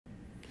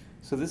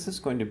So this is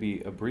going to be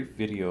a brief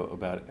video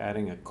about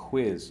adding a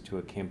quiz to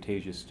a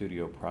Camtasia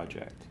Studio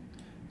project.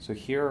 So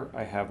here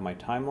I have my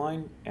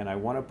timeline and I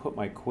want to put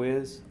my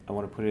quiz, I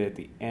want to put it at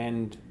the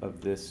end of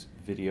this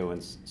video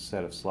and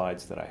set of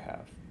slides that I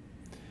have.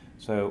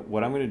 So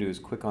what I'm going to do is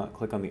click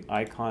on the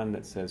icon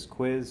that says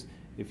quiz.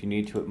 If you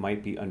need to, it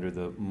might be under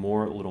the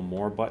little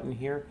more button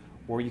here,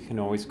 or you can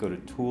always go to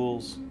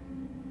tools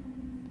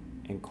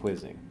and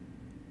quizzing.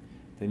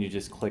 Then you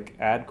just click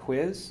add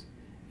quiz.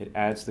 It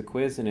adds the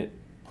quiz and it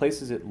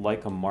places it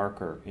like a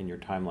marker in your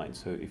timeline.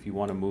 So if you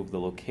want to move the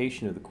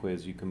location of the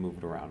quiz, you can move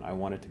it around. I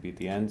want it to be at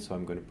the end, so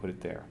I'm going to put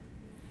it there.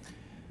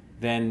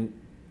 Then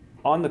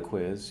on the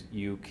quiz,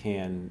 you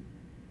can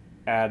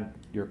add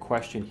your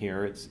question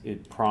here.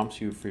 It prompts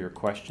you for your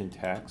question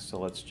text. So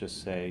let's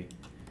just say,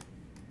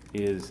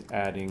 is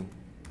adding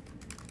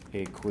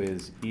a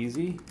quiz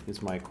easy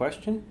is my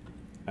question.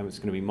 It's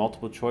going to be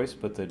multiple choice,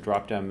 but the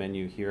drop-down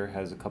menu here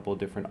has a couple of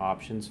different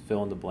options: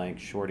 fill in the blank,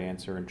 short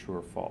answer, and true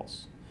or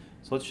false.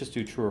 So let's just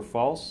do true or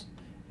false,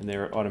 and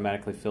there it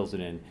automatically fills it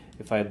in.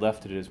 If I had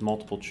left it as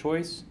multiple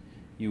choice,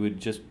 you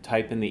would just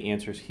type in the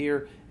answers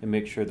here and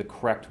make sure the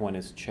correct one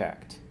is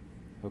checked.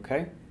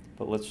 Okay?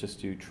 But let's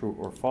just do true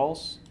or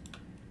false.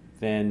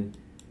 Then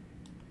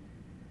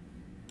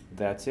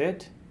that's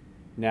it.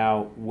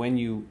 Now, when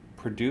you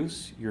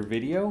produce your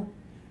video,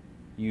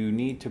 you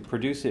need to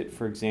produce it,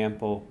 for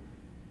example,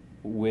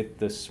 with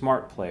the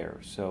Smart Player.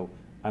 So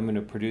I'm going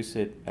to produce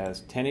it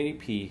as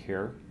 1080p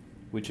here,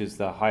 which is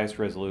the highest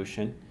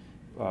resolution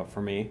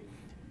for me.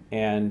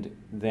 And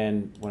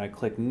then when I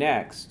click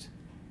next,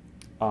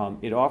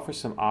 it offers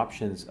some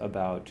options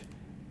about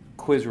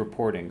quiz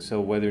reporting,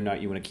 so whether or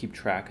not you want to keep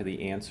track of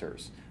the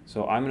answers.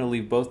 So I'm going to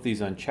leave both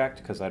these unchecked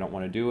because I don't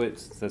want to do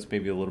it. That's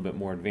maybe a little bit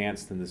more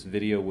advanced than this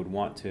video would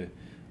want to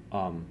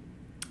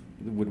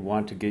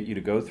get you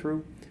to go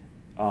through.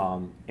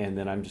 And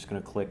then I'm just going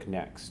to click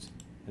next,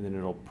 and then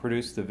it'll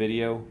produce the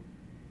video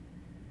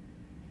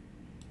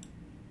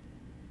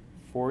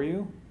for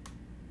you.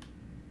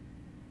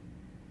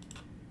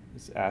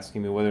 It's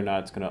asking me whether or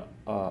not it's going to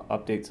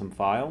update some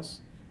files,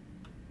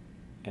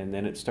 and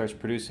then it starts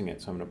producing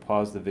it. So I'm going to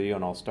pause the video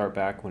and I'll start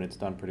back when it's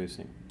done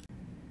producing.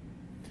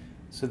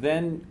 So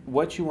then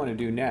what you want to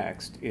do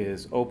next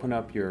is open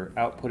up your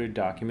outputted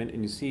document,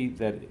 and you see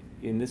that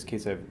in this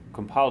case I've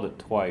compiled it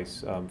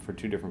twice for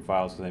two different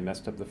files because I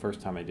messed up the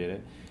first time I did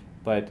it.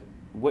 But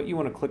what you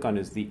want to click on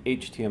is the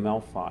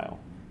HTML file.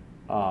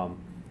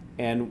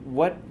 And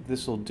what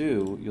this will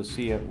do, you'll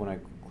see it when I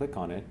click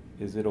on it,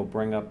 is it'll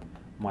bring up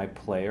my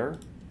player,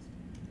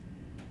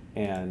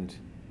 and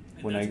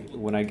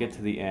when I get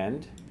to the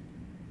end,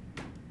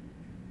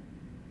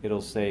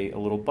 it'll say a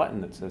little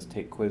button that says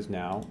take quiz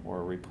now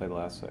or replay the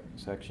last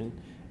section,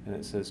 and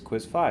it says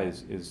quiz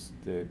 5 is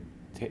the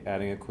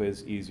adding a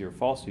quiz easy or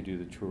false. You do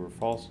the true or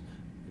false.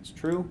 It's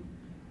true.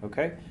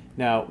 Okay.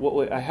 Now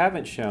what I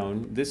haven't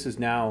shown, this is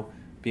now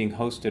being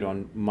hosted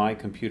on my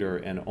computer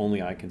and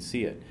only I can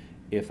see it.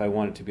 If I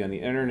want it to be on the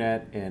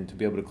internet and to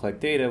be able to collect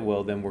data,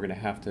 well, then we're going to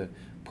have to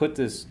put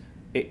this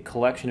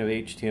collection of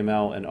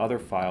HTML and other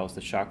files,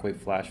 the Shockwave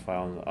Flash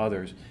file and the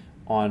others,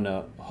 on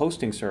a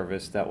hosting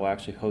service that will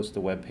actually host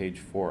the web page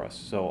for us.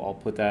 So I'll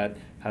put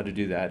how to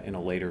do that in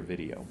a later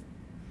video.